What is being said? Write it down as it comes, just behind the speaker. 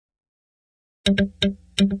52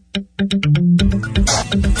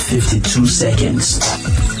 seconds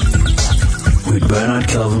with Bernard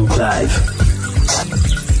Kelvin Clive.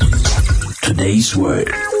 Today's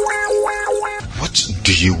word. What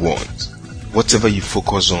do you want? Whatever you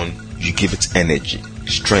focus on, you give it energy,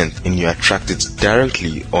 strength, and you attract it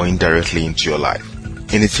directly or indirectly into your life.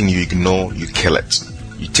 Anything you ignore, you kill it.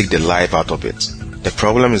 You take the life out of it. The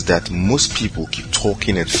problem is that most people keep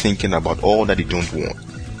talking and thinking about all that they don't want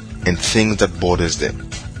and things that bothers them.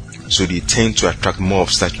 So they tend to attract more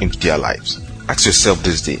of such into their lives. Ask yourself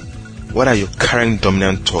this day, what are your current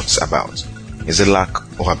dominant thoughts about? Is it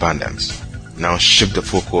lack or abundance? Now shift the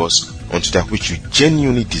focus onto that which you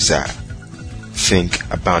genuinely desire. Think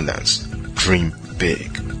abundance. Dream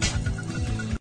big.